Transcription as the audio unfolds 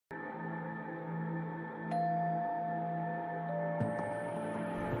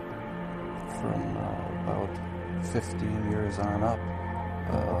From about 15 years on up,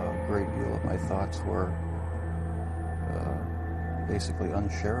 a great deal of my thoughts were basically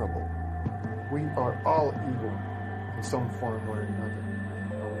unshareable. We are all evil in some form or another.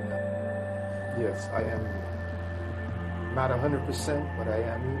 Yes, I am not 100%, but I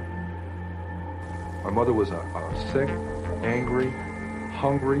am evil. My mother was a sick, angry,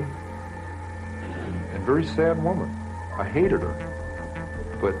 hungry, and very sad woman. I hated her,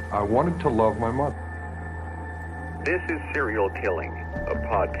 but I wanted to love my mother. This is Serial Killing, a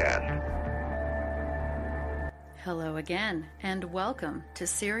podcast. Hello again, and welcome to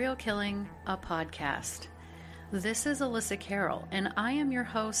Serial Killing, a podcast. This is Alyssa Carroll, and I am your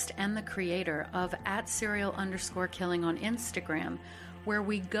host and the creator of @serial_killing on Instagram, where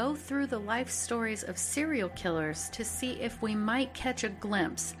we go through the life stories of serial killers to see if we might catch a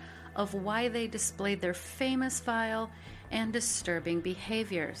glimpse of why they displayed their famous, vile, and disturbing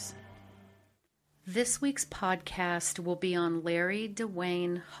behaviors. This week's podcast will be on Larry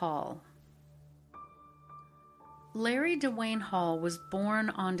DeWayne Hall. Larry DeWayne Hall was born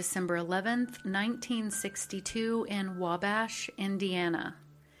on December 11th, 1962 in Wabash, Indiana.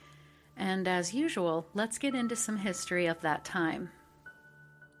 And as usual, let's get into some history of that time.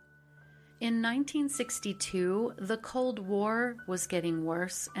 In 1962, the Cold War was getting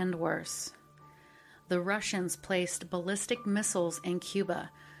worse and worse. The Russians placed ballistic missiles in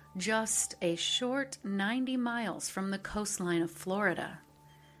Cuba, just a short 90 miles from the coastline of Florida.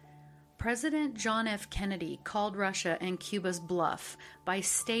 President John F. Kennedy called Russia and Cuba's bluff by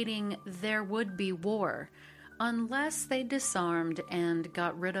stating there would be war unless they disarmed and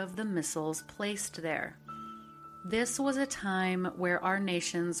got rid of the missiles placed there. This was a time where our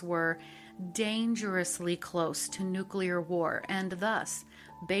nations were dangerously close to nuclear war and thus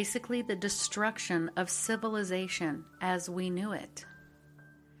basically the destruction of civilization as we knew it.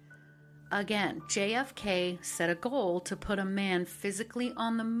 Again, JFK set a goal to put a man physically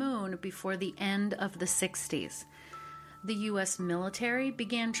on the moon before the end of the 60s. The U.S. military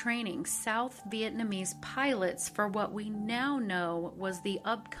began training South Vietnamese pilots for what we now know was the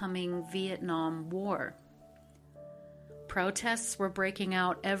upcoming Vietnam War. Protests were breaking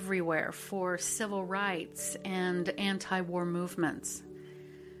out everywhere for civil rights and anti-war movements.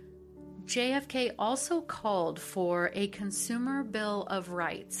 JFK also called for a Consumer Bill of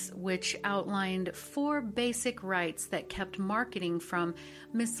Rights, which outlined 4 basic rights that kept marketing from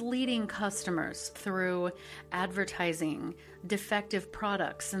misleading customers through advertising, defective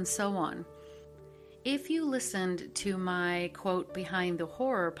products, and so on. If you listened to my quote Behind the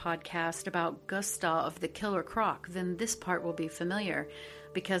Horror podcast about Gustav the Killer Croc, then this part will be familiar,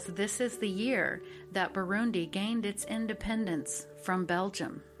 because this is the year that Burundi gained its independence from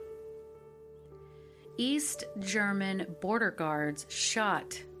Belgium. East German border guards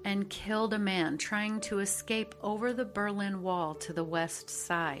shot and killed a man trying to escape over the Berlin Wall to the west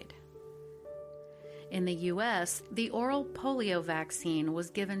side. In the U.S., the oral polio vaccine was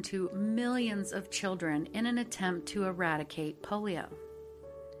given to millions of children in an attempt to eradicate polio.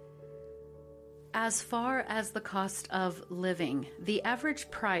 As far as the cost of living, the average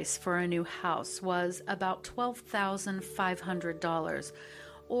price for a new house was about $12,500,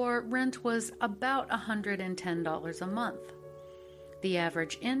 or rent was about $110 a month. The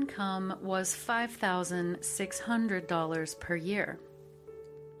average income was $5,600 per year.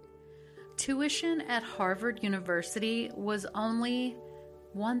 Tuition at Harvard University was only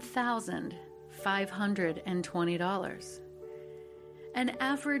 $1,520. An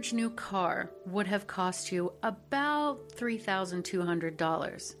average new car would have cost you about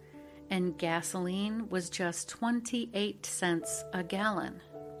 $3,200, and gasoline was just 28 cents a gallon.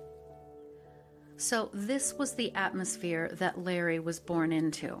 So this was the atmosphere that Larry was born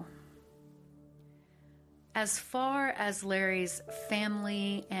into. As far as Larry's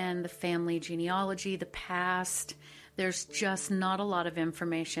family and the family genealogy, the past, there's just not a lot of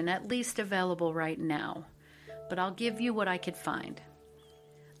information, at least available right now. But I'll give you what I could find.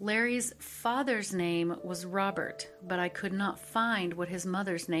 Larry's father's name was Robert, but I could not find what his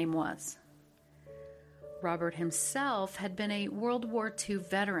mother's name was. Robert himself had been a World War II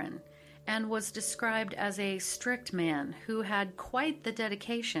veteran and was described as a strict man who had quite the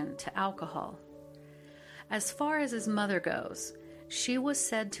dedication to alcohol. As far as his mother goes, she was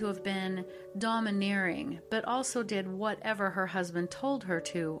said to have been domineering, but also did whatever her husband told her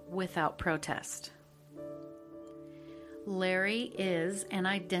to without protest. Larry is an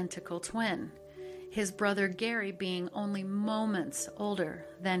identical twin, his brother Gary being only moments older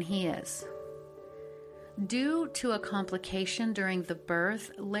than he is. Due to a complication during the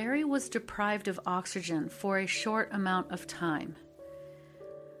birth, Larry was deprived of oxygen for a short amount of time.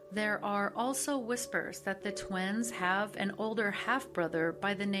 There are also whispers that the twins have an older half-brother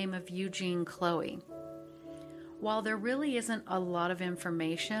by the name of Eugene Chloe. While there really isn't a lot of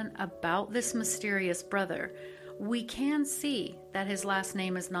information about this mysterious brother, we can see that his last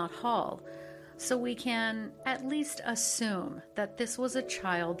name is not Hall, so we can at least assume that this was a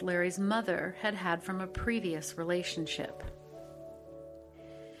child Larry's mother had had from a previous relationship.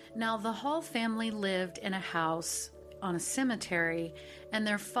 Now, the Hall family lived in a house on a cemetery, and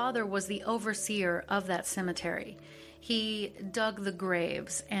their father was the overseer of that cemetery. He dug the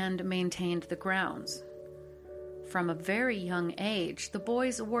graves and maintained the grounds. From a very young age, the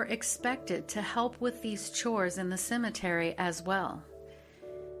boys were expected to help with these chores in the cemetery as well.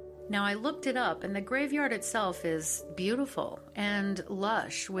 Now, I looked it up, and the graveyard itself is beautiful and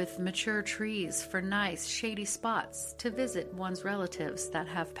lush with mature trees for nice, shady spots to visit one's relatives that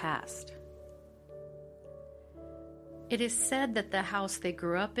have passed. It is said that the house they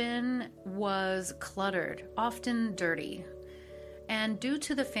grew up in was cluttered, often dirty, and due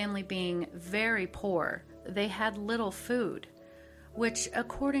to the family being very poor, they had little food, which,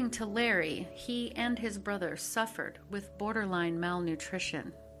 according to Larry, he and his brother suffered with borderline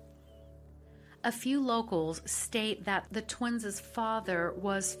malnutrition. A few locals state that the twins' father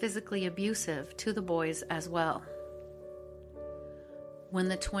was physically abusive to the boys as well. When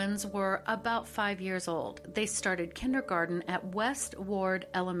the twins were about 5 years old, they started kindergarten at West Ward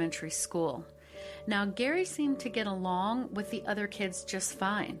Elementary School. Now, Gary seemed to get along with the other kids just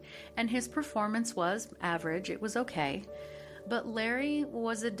fine, and his performance was average. It was okay. But Larry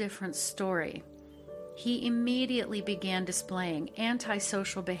was a different story. He immediately began displaying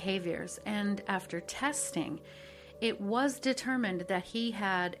antisocial behaviors, and after testing, it was determined that he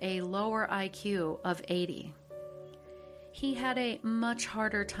had a lower IQ of 80. He had a much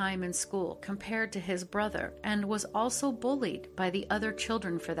harder time in school compared to his brother and was also bullied by the other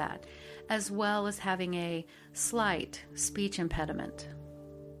children for that, as well as having a slight speech impediment.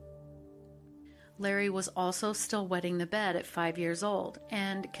 Larry was also still wetting the bed at 5 years old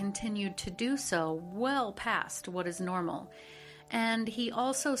and continued to do so well past what is normal. And he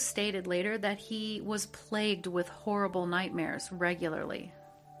also stated later that he was plagued with horrible nightmares regularly.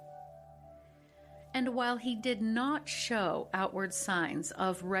 And while he did not show outward signs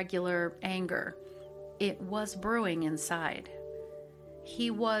of regular anger, it was brewing inside. He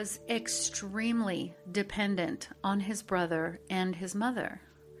was extremely dependent on his brother and his mother.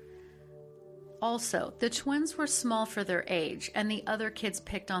 Also, the twins were small for their age, and the other kids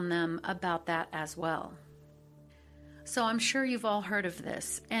picked on them about that as well. So I'm sure you've all heard of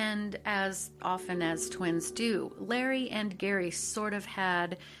this, and as often as twins do, Larry and Gary sort of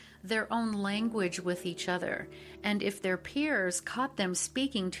had their own language with each other, and if their peers caught them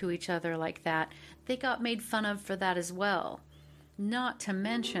speaking to each other like that, they got made fun of for that as well. Not to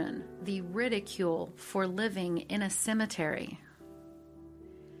mention the ridicule for living in a cemetery.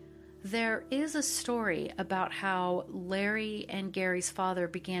 There is a story about how Larry and Gary's father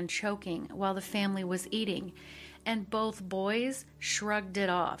began choking while the family was eating, and both boys shrugged it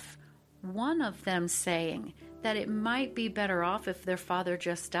off, one of them saying that it might be better off if their father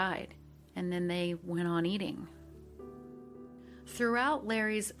just died, and then they went on eating. Throughout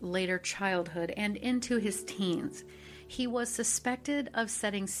Larry's later childhood and into his teens, he was suspected of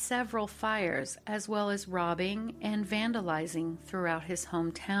setting several fires as well as robbing and vandalizing throughout his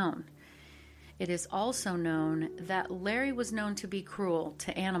hometown. It is also known that Larry was known to be cruel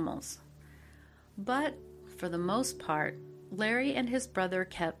to animals. But for the most part, Larry and his brother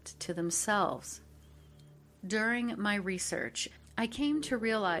kept to themselves. During my research, I came to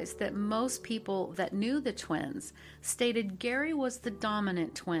realize that most people that knew the twins stated Gary was the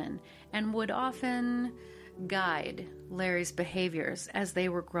dominant twin and would often guide Larry's behaviors as they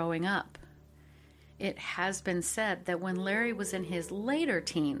were growing up. It has been said that when Larry was in his later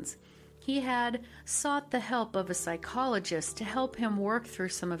teens, he had sought the help of a psychologist to help him work through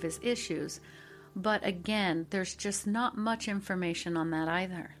some of his issues, but again, there's just not much information on that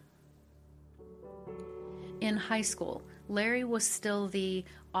either. In high school, Larry was still the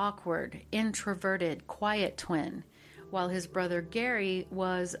awkward, introverted, quiet twin, while his brother Gary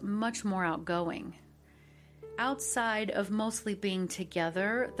was much more outgoing. Outside of mostly being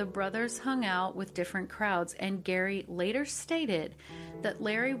together, the brothers hung out with different crowds, and Gary later stated that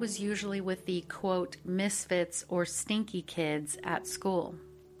Larry was usually with the, quote, misfits or stinky kids at school.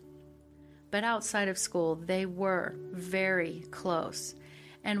 But outside of school, they were very close.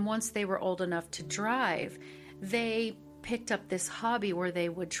 And once they were old enough to drive, they picked up this hobby where they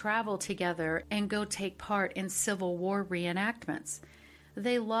would travel together and go take part in Civil War reenactments.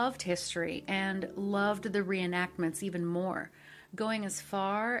 They loved history and loved the reenactments even more, going as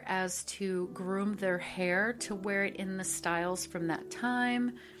far as to groom their hair to wear it in the styles from that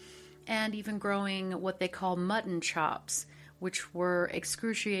time, and even growing what they call mutton chops, which were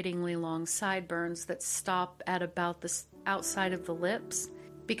excruciatingly long sideburns that stop at about the outside of the lips,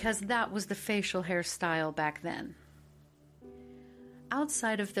 because that was the facial hairstyle back then.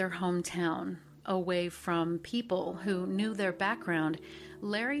 Outside of their hometown, away from people who knew their background,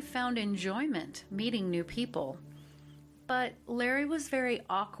 Larry found enjoyment meeting new people. But Larry was very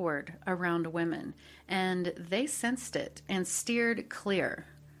awkward around women, and they sensed it and steered clear.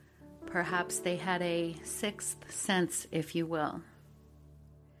 Perhaps they had a sixth sense, if you will.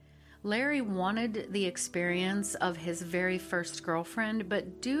 Larry wanted the experience of his very first girlfriend,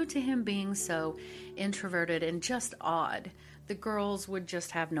 but due to him being so introverted and just odd, the girls would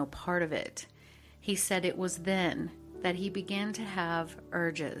just have no part of it. He said it was then that he began to have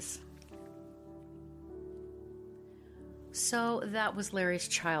urges. So that was Larry's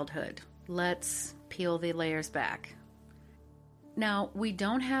childhood. Let's peel the layers back. Now, we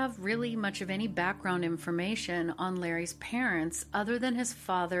don't have really much of any background information on Larry's parents other than his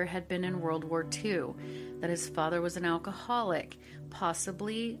father had been in World War II, that his father was an alcoholic,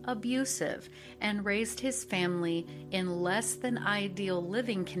 possibly abusive, and raised his family in less than ideal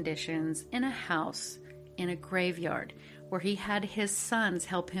living conditions in a house in a graveyard where he had his sons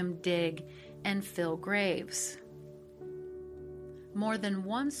help him dig and fill graves. More than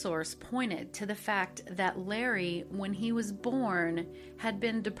one source pointed to the fact that Larry, when he was born, had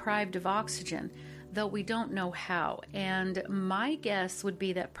been deprived of oxygen, though we don't know how, and my guess would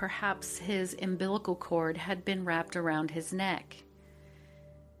be that perhaps his umbilical cord had been wrapped around his neck.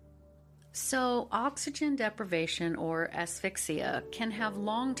 So, oxygen deprivation or asphyxia can have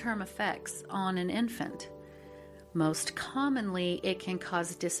long-term effects on an infant. Most commonly, it can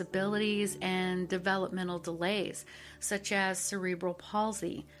cause disabilities and developmental delays, such as cerebral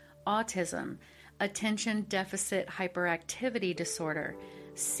palsy, autism, attention deficit hyperactivity disorder,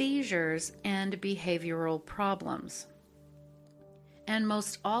 seizures, and behavioral problems. And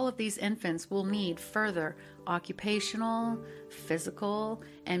most all of these infants will need further occupational, physical,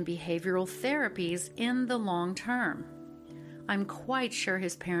 and behavioral therapies in the long term. I'm quite sure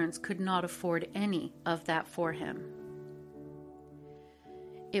his parents could not afford any of that for him.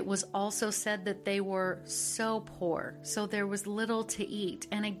 It was also said that they were so poor, so there was little to eat,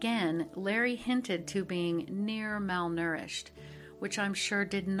 and again, Larry hinted to being near malnourished, which I'm sure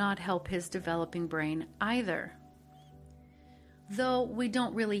did not help his developing brain either. Though we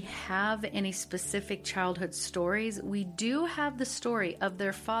don't really have any specific childhood stories, we do have the story of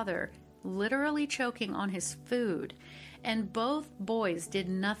their father literally choking on his food, and both boys did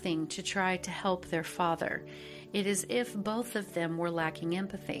nothing to try to help their father. It is as if both of them were lacking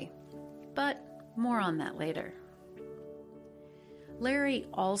empathy. But more on that later. Larry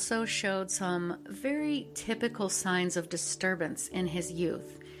also showed some very typical signs of disturbance in his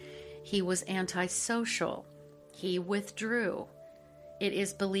youth. He was antisocial. He withdrew. It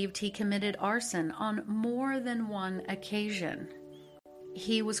is believed he committed arson on more than one occasion.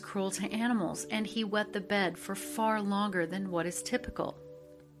 He was cruel to animals, and he wet the bed for far longer than what is typical.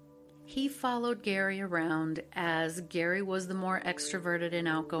 He followed Gary around, as Gary was the more extroverted and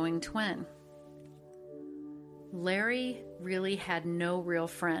outgoing twin. Larry really had no real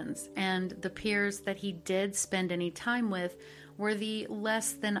friends, and the peers that he did spend any time with were the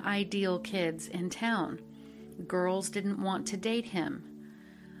less than ideal kids in town. Girls didn't want to date him.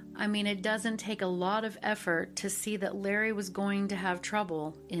 I mean, it doesn't take a lot of effort to see that Larry was going to have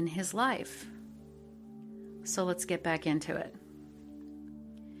trouble in his life. So let's get back into it.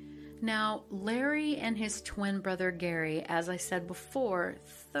 Now, Larry and his twin brother Gary, as I said before,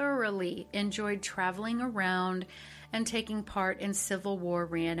 thoroughly enjoyed traveling around and taking part in Civil War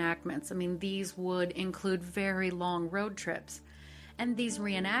reenactments. I mean, these would include very long road trips. And these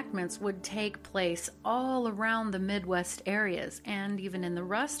reenactments would take place all around the Midwest areas and even in the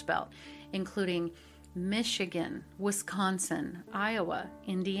Rust Belt, including Michigan, Wisconsin, Iowa,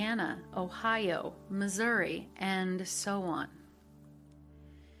 Indiana, Ohio, Missouri, and so on.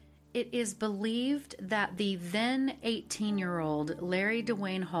 It is believed that the then 18-year-old Larry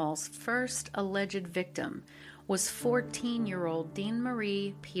Dwayne Hall's first alleged victim was 14-year-old Dean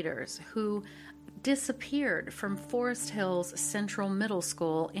Marie Peters, who disappeared from Forest Hills Central Middle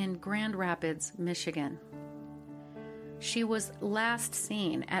School in Grand Rapids, Michigan. She was last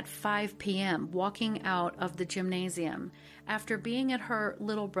seen at 5 p.m. walking out of the gymnasium after being at her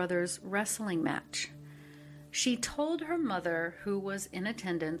little brother's wrestling match. She told her mother, who was in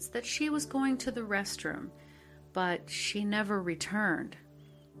attendance, that she was going to the restroom, but she never returned.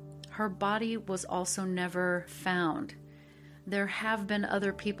 Her body was also never found. There have been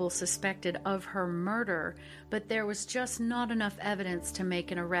other people suspected of her murder, but there was just not enough evidence to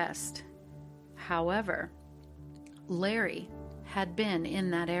make an arrest. However, Larry had been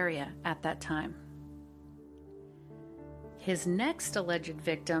in that area at that time. His next alleged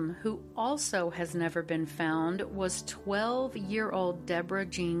victim, who also has never been found, was 12-year-old Deborah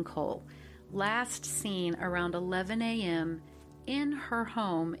Jean Cole, last seen around 11 a.m. in her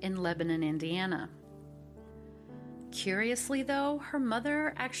home in Lebanon, Indiana. Curiously, though, her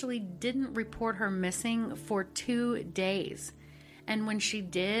mother actually didn't report her missing for 2 days, and when she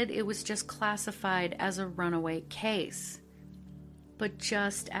did, it was just classified as a runaway case. But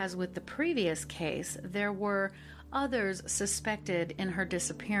just as with the previous case, there were others suspected in her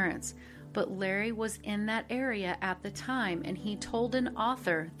disappearance, but Larry was in that area at the time, and he told an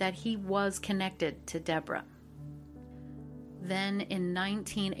author that he was connected to Deborah. Then in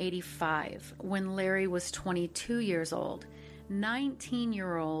 1985, when Larry was 22 years old,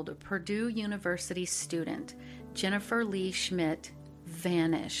 19-year-old Purdue University student Jennifer Lee Schmidt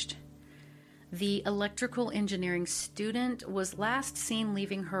vanished. The electrical engineering student was last seen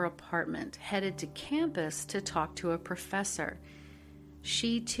leaving her apartment, headed to campus to talk to a professor.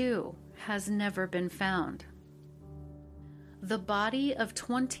 She, too, has never been found. The body of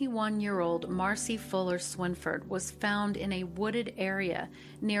 21-year-old Marcy Fuller Swinford was found in a wooded area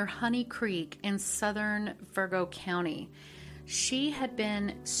near Honey Creek in southern Virgo County. She had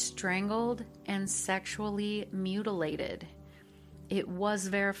been strangled and sexually mutilated. It was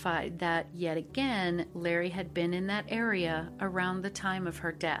verified that, yet again, Larry had been in that area around the time of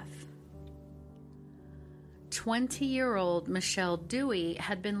her death. 20-year-old Michelle Dewey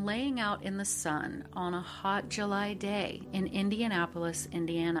had been laying out in the sun on a hot July day in Indianapolis,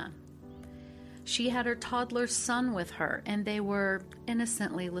 Indiana. She had her toddler son with her, and they were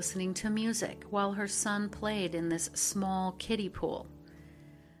innocently listening to music while her son played in this small kiddie pool.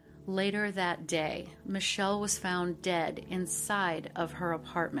 Later that day, Michelle was found dead inside of her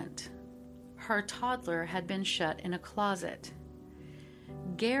apartment. Her toddler had been shut in a closet.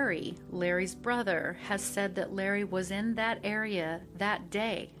 Gary, Larry's brother, has said that Larry was in that area that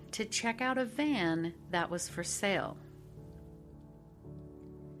day to check out a van that was for sale.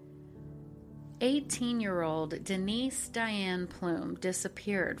 18-year-old Denise Diane Plume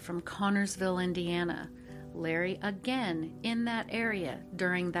disappeared from Connorsville, Indiana. Larry again in that area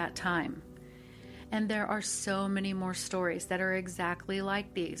during that time. And there are so many more stories that are exactly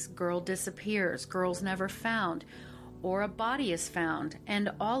like these. Girl disappears, girl's never found, or a body is found, and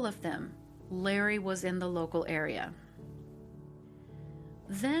all of them, Larry was in the local area.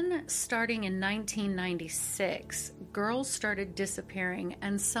 Then, starting in 1996, girls started disappearing,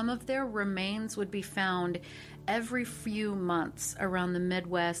 and some of their remains would be found every few months around the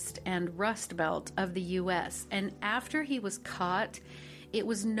Midwest and Rust Belt of the U.S. And after he was caught, it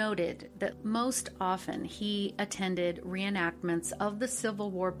was noted that most often he attended reenactments of the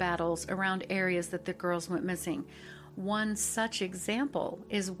Civil War battles around areas that the girls went missing. One such example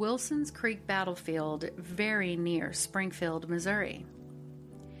is Wilson's Creek Battlefield, very near Springfield, Missouri.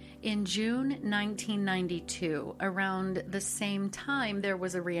 In June 1992, around the same time there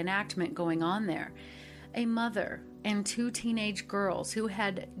was a reenactment going on there, a mother and 2 teenage girls who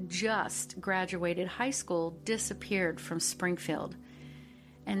had just graduated high school disappeared from Springfield.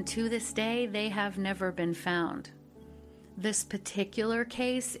 And to this day, they have never been found. This particular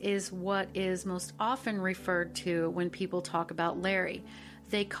case is what is most often referred to when people talk about Larry.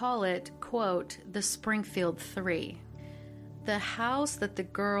 They call it, quote, the Springfield Three. The house that the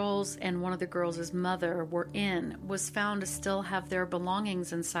girls and one of the girls' mother were in was found to still have their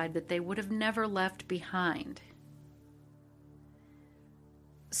belongings inside that they would have never left behind.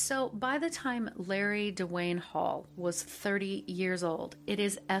 So by the time Larry Dwayne Hall was 30 years old, it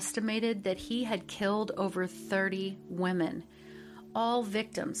is estimated that he had killed over 30 women, all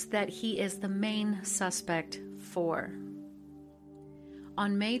victims that he is the main suspect for.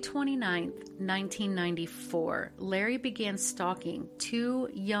 On May 29, 1994, Larry began stalking 2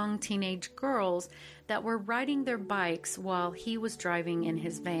 young teenage girls that were riding their bikes while he was driving in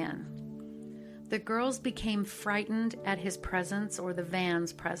his van. The girls became frightened at his presence, or the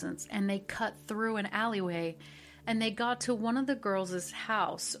van's presence, and they cut through an alleyway, and they got to one of the girls'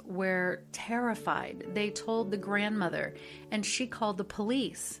 house where, terrified, they told the grandmother, and she called the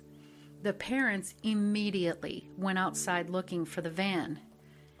police. The parents immediately went outside looking for the van,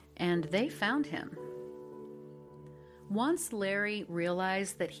 and they found him. Once Larry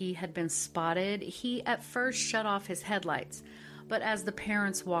realized that he had been spotted, he at first shut off his headlights, but as the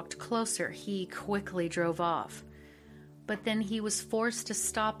parents walked closer, he quickly drove off. But then he was forced to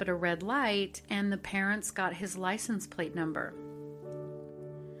stop at a red light, and the parents got his license plate number.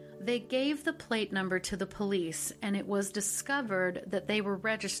 They gave the plate number to the police, and it was discovered that they were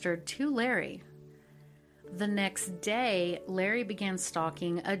registered to Larry. The next day, Larry began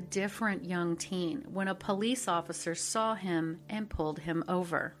stalking a different young teen when a police officer saw him and pulled him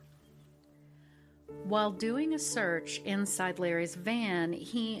over. While doing a search inside Larry's van,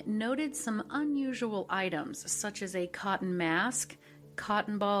 he noted some unusual items such as a cotton mask,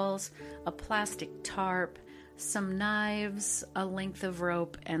 cotton balls, a plastic tarp, some knives, a length of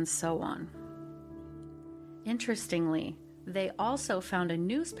rope, and so on. Interestingly, they also found a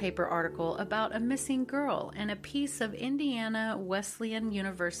newspaper article about a missing girl and a piece of Indiana Wesleyan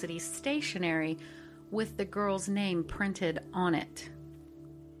University stationery with the girl's name printed on it.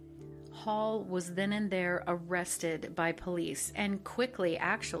 Hall was then and there arrested by police and quickly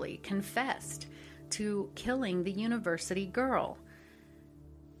actually confessed to killing the university girl.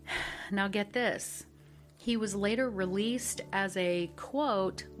 Now get this. He was later released as a,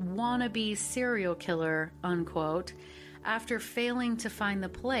 quote, wannabe serial killer, unquote, after failing to find the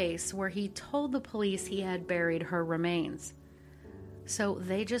place where he told the police he had buried her remains. So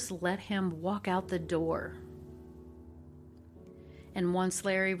they just let him walk out the door. And once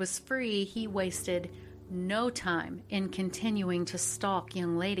Larry was free, he wasted no time in continuing to stalk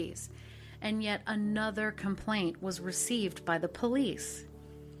young ladies. And yet another complaint was received by the police.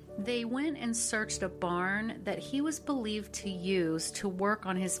 They went and searched a barn that he was believed to use to work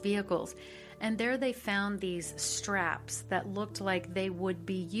on his vehicles, and there they found these straps that looked like they would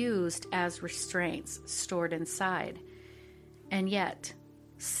be used as restraints stored inside. And yet,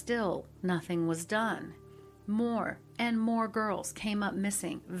 still nothing was done. More and more girls came up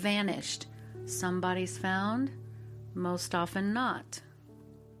missing, vanished. Some bodies found, most often not.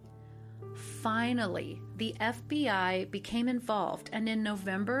 Finally, the FBI became involved, and in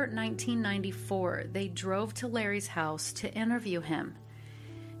November 1994, they drove to Larry's house to interview him.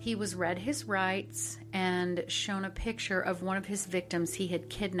 He was read his rights and shown a picture of one of his victims he had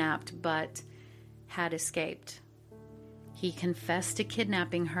kidnapped but had escaped. He confessed to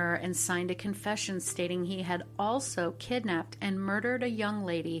kidnapping her and signed a confession stating he had also kidnapped and murdered a young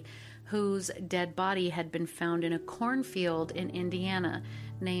lady whose dead body had been found in a cornfield in Indiana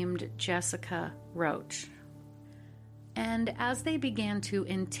named Jessica Roach. And as they began to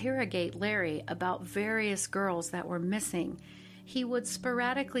interrogate Larry about various girls that were missing, he would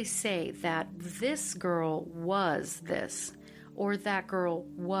sporadically say that this girl was this, or that girl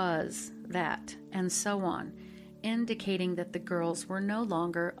was that, and so on, indicating that the girls were no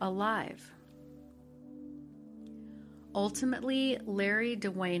longer alive. Ultimately, Larry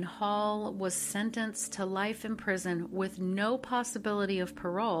Dwayne Hall was sentenced to life in prison with no possibility of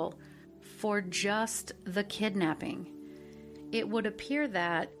parole for just the kidnapping. It would appear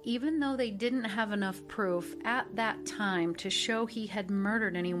that, even though they didn't have enough proof at that time to show he had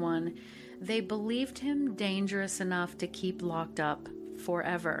murdered anyone, they believed him dangerous enough to keep locked up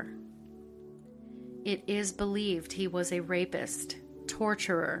forever. It is believed he was a rapist,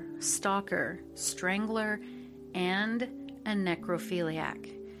 torturer, stalker, strangler, and a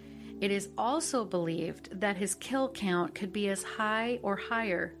necrophiliac. It is also believed that his kill count could be as high or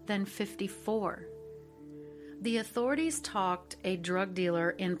higher than 54. The authorities talked a drug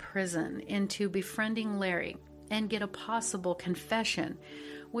dealer in prison into befriending Larry and get a possible confession,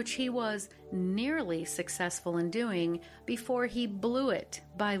 which he was nearly successful in doing before he blew it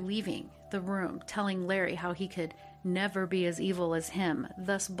by leaving the room, telling Larry how he could never be as evil as him,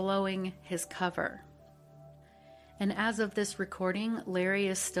 thus blowing his cover. And as of this recording, Larry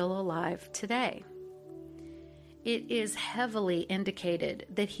is still alive today. It is heavily indicated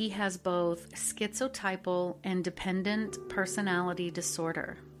that he has both schizotypal and dependent personality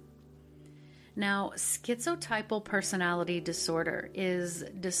disorder. Now, schizotypal personality disorder is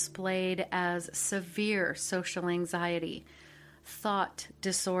displayed as severe social anxiety, thought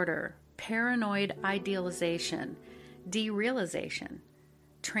disorder, paranoid idealization, derealization,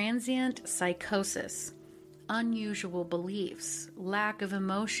 transient psychosis, unusual beliefs, lack of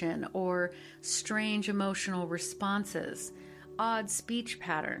emotion or strange emotional responses, odd speech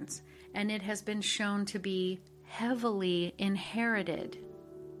patterns, and it has been shown to be heavily inherited.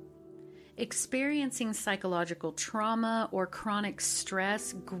 Experiencing psychological trauma or chronic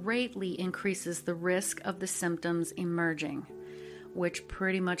stress greatly increases the risk of the symptoms emerging, which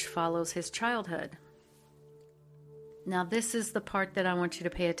pretty much follows his childhood. Now, this is the part that I want you to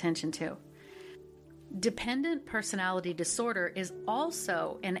pay attention to. Dependent personality disorder is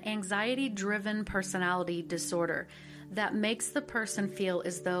also an anxiety-driven personality disorder that makes the person feel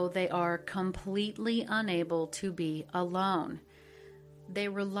as though they are completely unable to be alone. They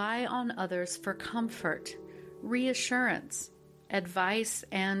rely on others for comfort, reassurance, advice,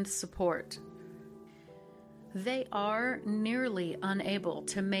 and support. They are nearly unable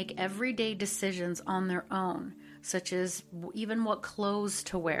to make everyday decisions on their own, such as even what clothes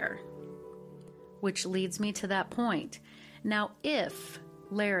to wear. Which leads me to that point. Now, if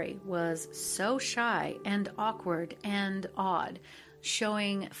Larry was so shy and awkward and odd,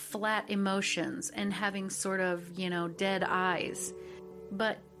 showing flat emotions and having sort of, dead eyes,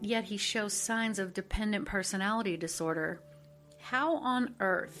 but yet he shows signs of dependent personality disorder, how on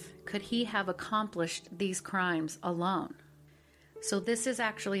earth could he have accomplished these crimes alone? So this is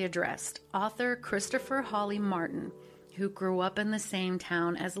actually addressed. Author Christopher Hawley Martin, who grew up in the same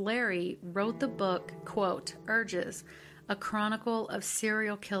town as Larry, wrote the book, quote, Urges, a chronicle of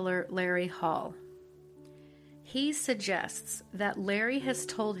serial killer Larry Hall. He suggests that Larry has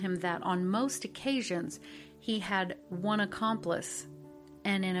told him that on most occasions he had one accomplice,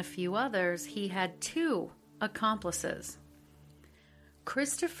 and in a few others he had two accomplices.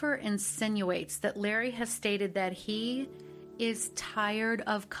 Christopher insinuates that Larry has stated that he is tired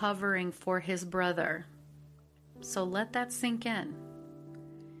of covering for his brother. So let that sink in.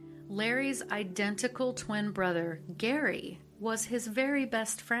 Larry's identical twin brother, Gary, was his very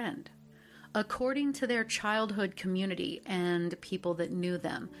best friend. According to their childhood community and people that knew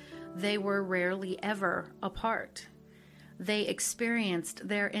them, they were rarely ever apart. They experienced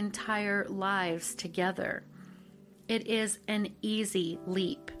their entire lives together. It is an easy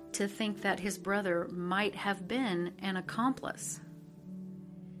leap to think that his brother might have been an accomplice.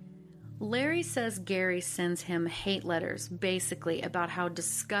 Larry says Gary sends him hate letters, basically about how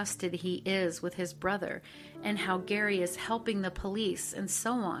disgusted he is with his brother and how Gary is helping the police and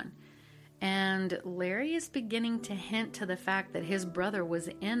so on. And Larry is beginning to hint to the fact that his brother was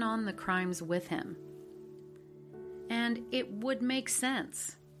in on the crimes with him. And it would make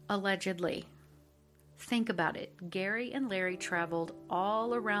sense, allegedly. Think about it. Gary and Larry traveled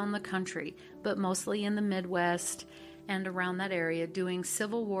all around the country, but mostly in the Midwest and around that area doing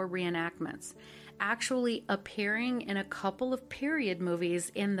Civil War reenactments, actually appearing in a couple of period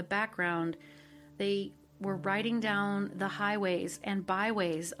movies in the background. They were riding down the highways and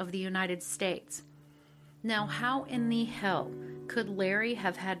byways of the United States. Now, how in the hell could Larry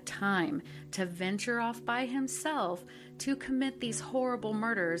have had time to venture off by himself to commit these horrible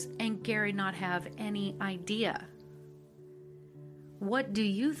murders and Gary not have any idea? What do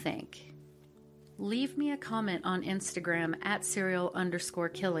you think? Leave me a comment on Instagram at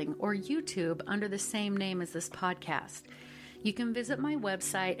serial_killing or YouTube under the same name as this podcast. You can visit my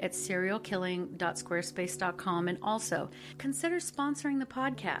website at serialkilling.squarespace.com and also consider sponsoring the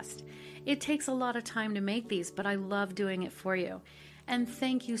podcast. It takes a lot of time to make these, but I love doing it for you. And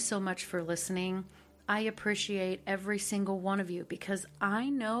thank you so much for listening. I appreciate every single one of you because I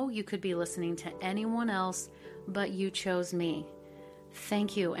know you could be listening to anyone else, but you chose me.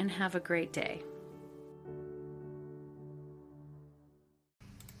 Thank you and have a great day.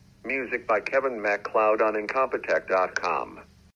 Music by Kevin MacLeod on Incompetech.com.